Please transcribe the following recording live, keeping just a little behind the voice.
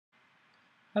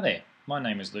Hi there, my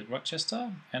name is Luke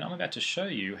Rochester and I'm about to show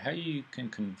you how you can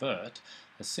convert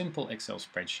a simple Excel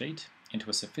spreadsheet into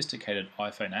a sophisticated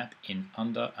iPhone app in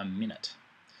under a minute.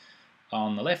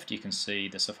 On the left you can see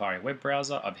the Safari web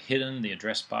browser. I've hidden the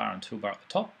address bar and toolbar at the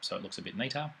top so it looks a bit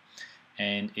neater,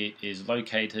 and it is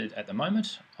located at the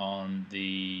moment on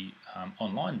the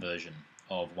online version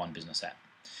of One Business app.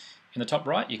 In the top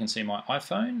right you can see my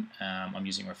iPhone. I'm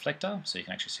using Reflector so you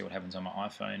can actually see what happens on my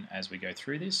iPhone as we go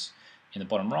through this. In the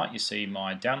bottom right you see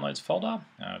my downloads folder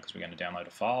because we're going to download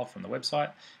a file from the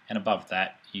website, and above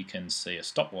that you can see a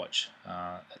stopwatch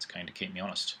that's going to keep me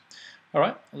honest.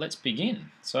 Alright, let's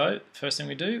begin. So first thing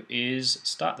we do is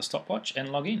start the stopwatch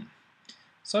and log in.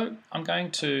 So I'm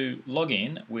going to log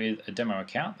in with a demo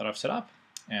account that I've set up,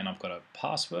 and I've got a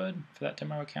password for that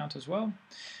demo account as well.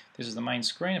 This is the main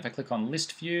screen. If I click on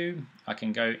list view, I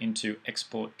can go into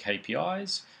export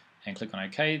KPIs and click on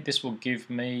OK. This will give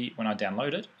me, when I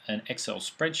download it, an Excel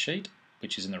spreadsheet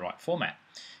which is in the right format.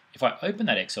 If I open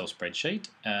that Excel spreadsheet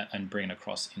and bring it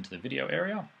across into the video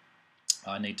area,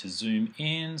 I need to zoom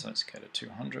in, so let's go to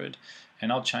 200,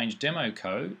 and I'll change demo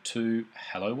code to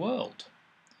Hello World.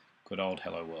 Good old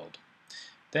Hello World.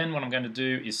 Then what I'm going to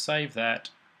do is save that,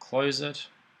 close it,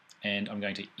 and I'm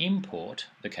going to import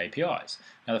the KPIs.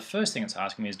 Now the first thing it's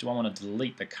asking me is, do I want to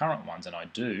delete the current ones? And I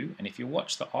do. And if you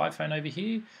watch the iPhone over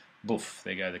here, boof,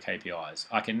 there go the KPIs.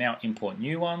 I can now import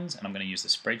new ones, and I'm going to use the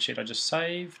spreadsheet I just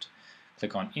saved.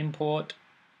 Click on import.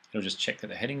 It'll just check that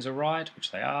the headings are right, which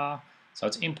they are. So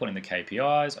it's importing the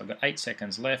KPIs. I've got 8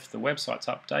 seconds left. The website's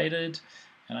updated,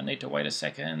 and I need to wait a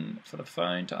second for the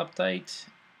phone to update.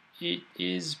 It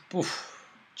is, poof,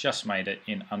 just made it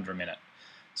in under a minute.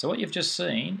 So what you've just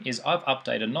seen is I've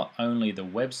updated not only the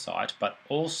website but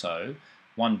also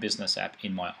One Business app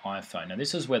in my iPhone. Now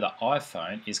this is where the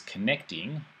iPhone is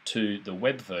connecting to the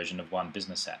web version of One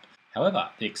Business app. However,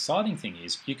 the exciting thing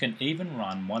is you can even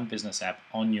run One Business app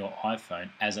on your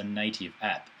iPhone as a native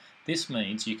app. This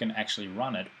means you can actually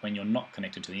run it when you're not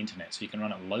connected to the internet, so you can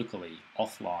run it locally,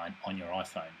 offline on your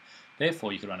iPhone.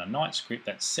 Therefore, you could run a night script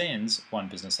that sends One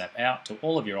Business app out to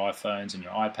all of your iPhones and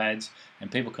your iPads,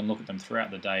 and people can look at them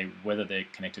throughout the day whether they're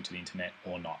connected to the internet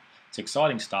or not. It's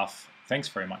exciting stuff. Thanks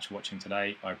very much for watching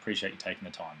today. I appreciate you taking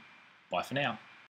the time. Bye for now.